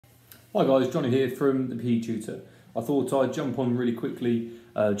Hi guys, Johnny here from the PE Tutor. I thought I'd jump on really quickly,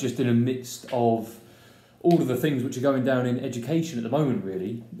 just in the midst of all of the things which are going down in education at the moment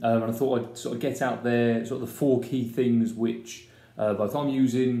really, and I thought I'd sort of get out there sort of the four key things which both I'm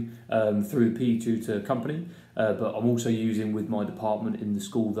using through the PE Tutor company, but I'm also using with my department in the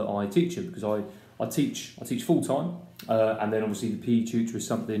school that I teach in, because I teach full time, and then obviously the PE Tutor is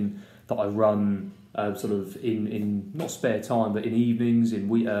something that I run sort of in not spare time, but in evenings, in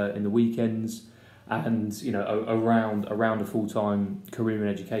the weekends, and around a full-time career in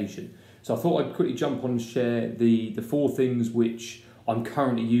education. So I thought I'd quickly jump on and share the four things which I'm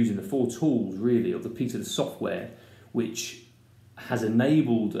currently using, the four tools really, of the piece of the software which has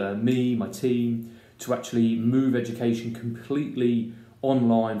enabled me, my team, to actually move education completely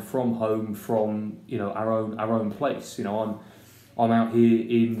online from home, from our own place. I'm out here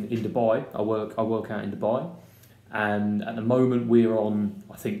in Dubai. I work out in Dubai, and at the moment we're on,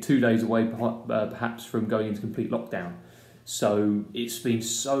 I think, 2 days away perhaps from going into complete lockdown. So it's been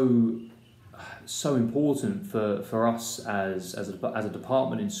so important for us as a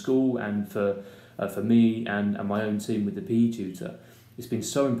department in school, and for me and my own team with the PE Tutor. It's been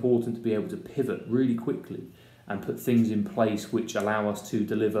so important to be able to pivot really quickly and put things in place which allow us to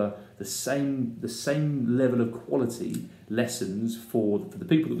deliver the same level of quality lessons for the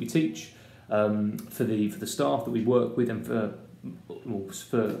people that we teach, for the staff that we work with, and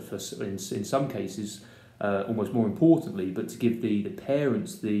in some cases, almost more importantly, but to give the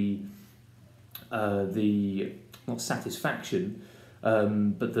parents the not satisfaction,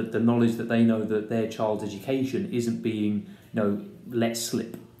 but the knowledge that they know that their child's education isn't being let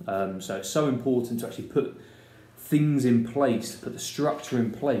slip. So it's so important to actually put things in place, put the structure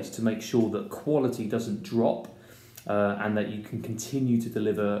in place to make sure that quality doesn't drop, and that you can continue to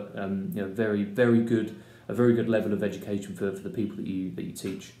deliver a very good level of education for the people that you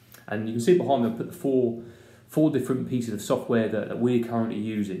teach. And you can see behind me I put the four different pieces of software that we're currently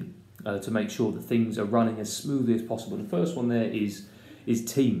using to make sure that things are running as smoothly as possible. The first one there is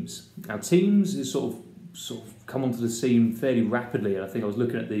Teams. Now Teams is sort of come onto the scene fairly rapidly, and I think I was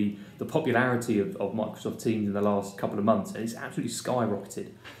looking at the popularity of Microsoft Teams in the last couple of months, and it's absolutely skyrocketed.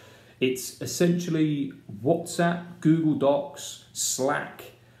 It's essentially WhatsApp, Google Docs,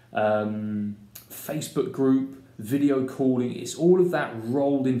 Slack, Facebook group, video calling. It's all of that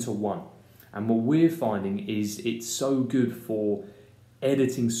rolled into one. And what we're finding is it's so good for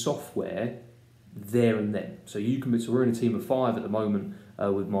editing software there and then. So we're in a team of 5 at the moment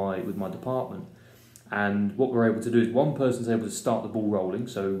with my department. And what we're able to do is one person's able to start the ball rolling,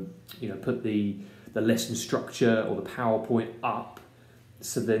 so put the lesson structure or the PowerPoint up,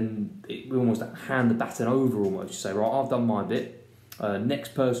 so then we almost hand the baton over almost. Say, right, I've done my bit.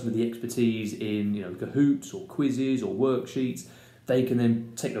 Next person with the expertise in Kahoots or quizzes or worksheets, they can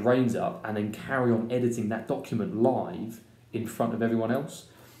then take the reins up and then carry on editing that document live in front of everyone else.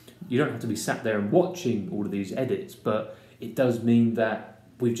 You don't have to be sat there and watching all of these edits, but it does mean that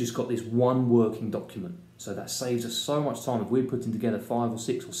we've just got this one working document. So that saves us so much time. If we're putting together 5 or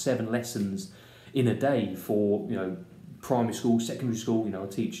 6 or 7 lessons in a day for primary school, secondary school, I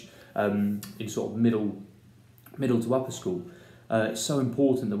teach in sort of middle to upper school. It's so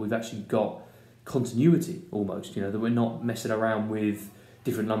important that we've actually got continuity almost, that we're not messing around with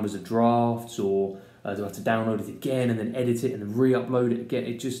different numbers of drafts, or do I have to download it again and then edit it and then re-upload it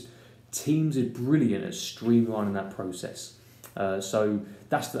again. Teams is brilliant at streamlining that process. So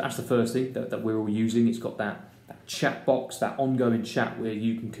that's the first thing that we're all using. It's got that chat box, that ongoing chat where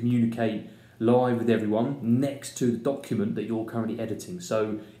you can communicate live with everyone next to the document that you're currently editing.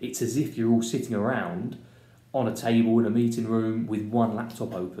 So it's as if you're all sitting around on a table in a meeting room with one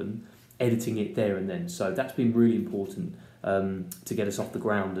laptop open, editing it there and then. So that's been really important to get us off the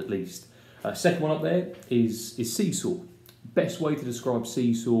ground at least. Second one up there is Seesaw. Best way to describe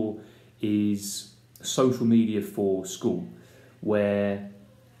Seesaw is social media for school, where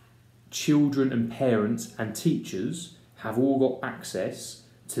children and parents and teachers have all got access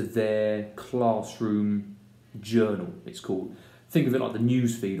to their classroom journal, it's called. Think of it like the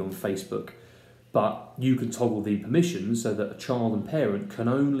news feed on Facebook, but you can toggle the permissions so that a child and parent can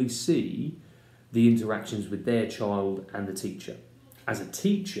only see the interactions with their child and the teacher. As a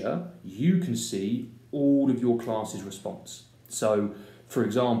teacher, you can see all of your class's response. So, for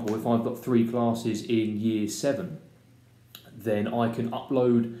example, if I've got 3 classes in Year 7, then I can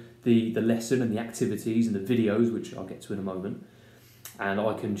upload the lesson and the activities and the videos, which I'll get to in a moment, and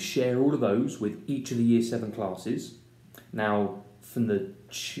I can share all of those with each of the Year 7 classes. Now, from the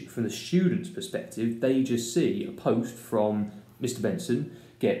student's perspective, they just see a post from Mr. Benson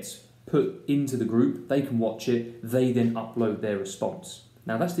gets put into the group, they can watch it, they then upload their response.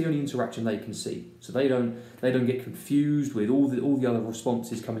 Now that's the only interaction they can see, so they don't get confused with all the other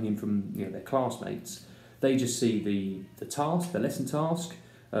responses coming in from their classmates. They just see the task, the lesson task,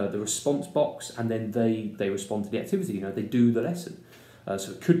 the response box, and then they respond to the activity. They do the lesson.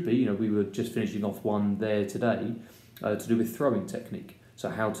 So it could be, we were just finishing off one there today to do with throwing technique. So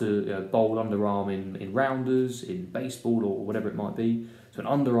how to bowl underarm in rounders, in baseball, or whatever it might be. So an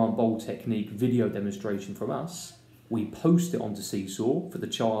underarm bowl technique video demonstration from us. We post it onto Seesaw for the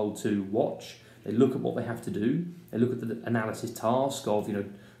child to watch. They look at what they have to do. They look at the analysis task of,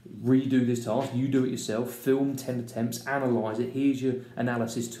 redo this task, you do it yourself, film 10 attempts, analyse it, here's your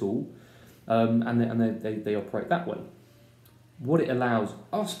analysis tool, and they operate that way. What it allows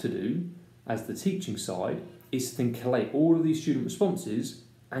us to do, as the teaching side, is to then collate all of these student responses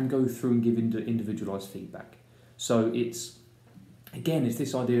and go through and give individualised feedback. So it's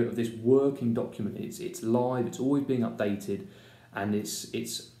this idea of this working document. It's live, it's always being updated, and it's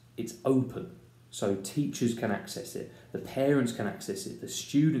open. So teachers can access it, the parents can access it, the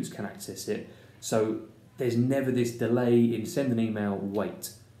students can access it. So there's never this delay in send an email,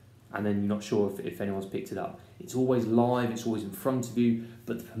 wait, and then you're not sure if anyone's picked it up. It's always live, it's always in front of you,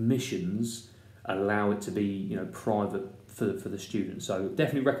 but the permissions allow it to be private for the student. So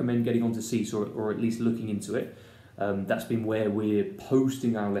definitely recommend getting onto Seesaw, or at least looking into it. That's been where we're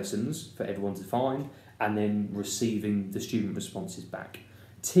posting our lessons for everyone to find, and then receiving the student responses back.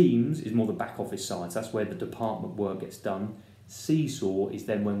 Teams is more the back office side, so that's where the department work gets done. Seesaw is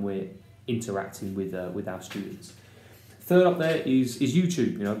then when we're interacting with our students. Third up there is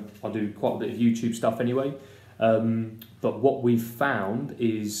YouTube. I do quite a bit of YouTube stuff anyway, but what we've found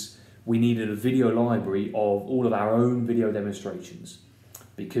is we needed a video library of all of our own video demonstrations,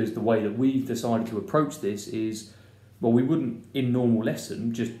 because the way that we've decided to approach this is, well, we wouldn't, in normal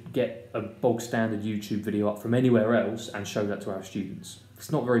lesson, just get a bog standard YouTube video up from anywhere else and show that to our students.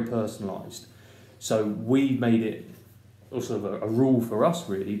 It's not very personalised. So we made it sort of a rule for us,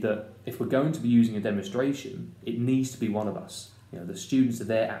 really, that if we're going to be using a demonstration, it needs to be one of us. The students are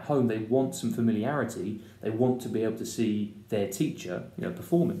there at home, they want some familiarity, they want to be able to see their teacher,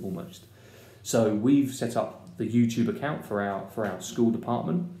 performing almost. So we've set up the YouTube account for our school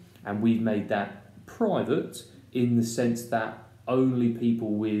department, and we've made that private in the sense that only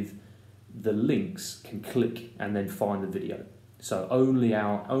people with the links can click and then find the video. So only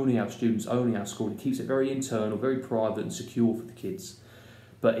our students, only our school. It keeps it very internal, very private and secure for the kids.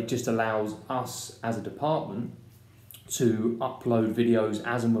 But it just allows us as a department to upload videos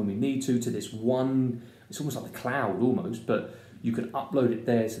as and when we need to this one. It's almost like the cloud almost, but you can upload it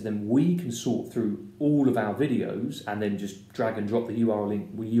there, so then we can sort through all of our videos and then just drag and drop the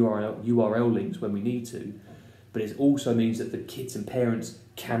URL links when we need to. But it also means that the kids and parents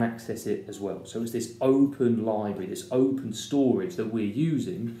can access it as well. So it's this open library, this open storage that we're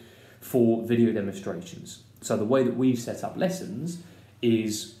using for video demonstrations. So the way that we've set up lessons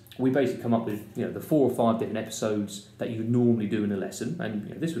is we basically come up with the 4 or 5 different episodes that you normally do in a lesson, and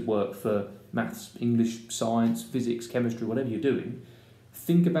this would work for maths, English, science, physics, chemistry, whatever you're doing.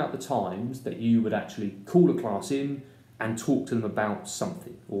 Think about the times that you would actually call a class in and talk to them about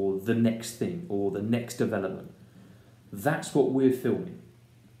something, or the next thing, or the next development. That's what we're filming.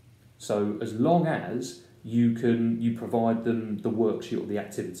 So as long as you provide them the worksheet or the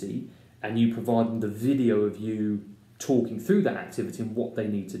activity, and you provide them the video of you talking through that activity and what they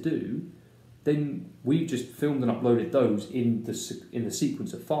need to do, then we've just filmed and uploaded those in the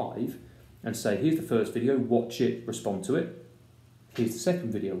sequence of 5, and say, here's the first video, watch it, respond to it. Here's the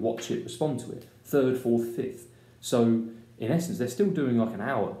second video, watch it, respond to it. Third, fourth, fifth. So in essence, they're still doing like an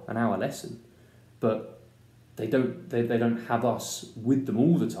hour lesson, but they don't have us with them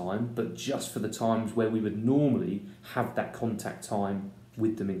all the time, but just for the times where we would normally have that contact time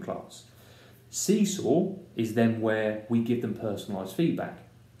with them in class. Seesaw is then where we give them personalised feedback.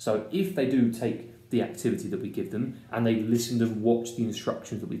 So if they do take the activity that we give them and they listen and watch the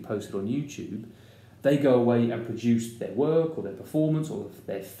instructions that we posted on YouTube, they go away and produce their work or their performance or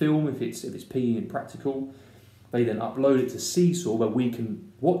their film if it's PE and practical. They then upload it to Seesaw, where we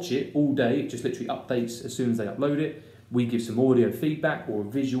can watch it all day. It just literally updates as soon as they upload it. We give some audio feedback or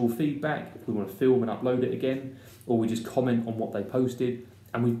visual feedback if we want to film and upload it again, or we just comment on what they posted,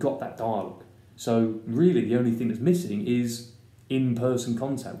 and we've got that dialogue. So really the only thing that's missing is in-person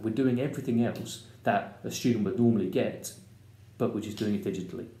contact. We're doing everything else that a student would normally get, but we're just doing it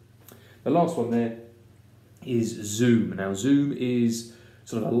digitally. The last one there is Zoom. Now Zoom is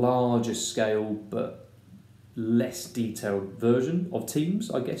sort of a larger scale but less detailed version of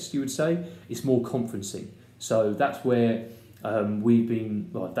Teams, I guess you would say. It's more conferencing. So that's where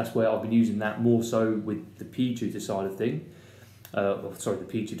that's where I've been using that more so with the PE tutor side of thing. the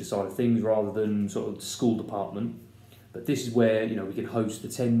PE tutor side of things rather than sort of the school department. But this is where, you know, we can host the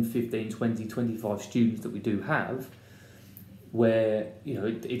 10, 15, 20, 25 students that we do have, where, you know,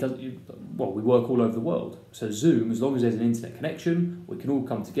 we work all over the world. So Zoom, as long as there's an internet connection, we can all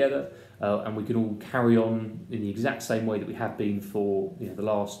come together and we can all carry on in the exact same way that we have been for, you know, the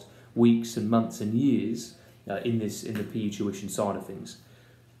last weeks and months and years in the PE tuition side of things.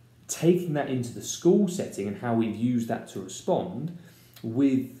 Taking that into the school setting and how we've used that to respond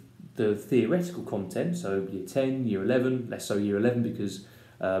with the theoretical content, so year 10, year 11, less so year 11 because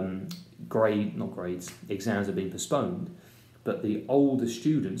exams have been postponed, but the older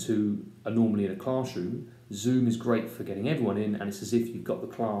students who are normally in a classroom, Zoom is great for getting everyone in, and it's as if you've got the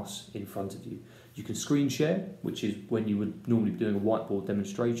class in front of you. You can screen share, which is when you would normally be doing a whiteboard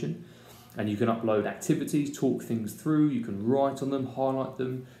demonstration, and you can upload activities, talk things through, you can write on them, highlight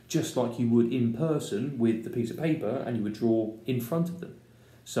them, just like you would in person with the piece of paper, and you would draw in front of them.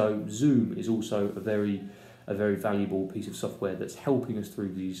 So Zoom is also a very valuable piece of software that's helping us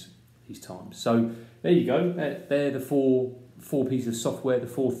through these times. So there you go. They're the four pieces of software, the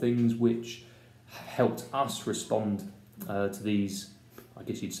four things which have helped us respond to these, I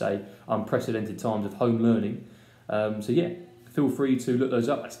guess you'd say, unprecedented times of home learning. So yeah, feel free to look those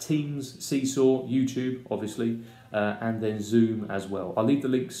up. That's Teams, Seesaw, YouTube, obviously, and then Zoom as well. I'll leave the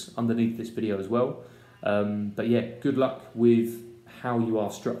links underneath this video as well. But yeah, good luck with how you are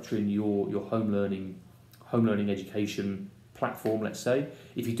structuring your home learning education platform, let's say.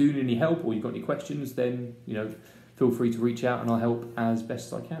 If you do need any help or you've got any questions, then, you know, feel free to reach out and I'll help as best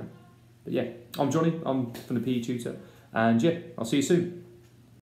as I can. But yeah, I'm Johnny, I'm from the PE Tutor, and yeah, I'll see you soon.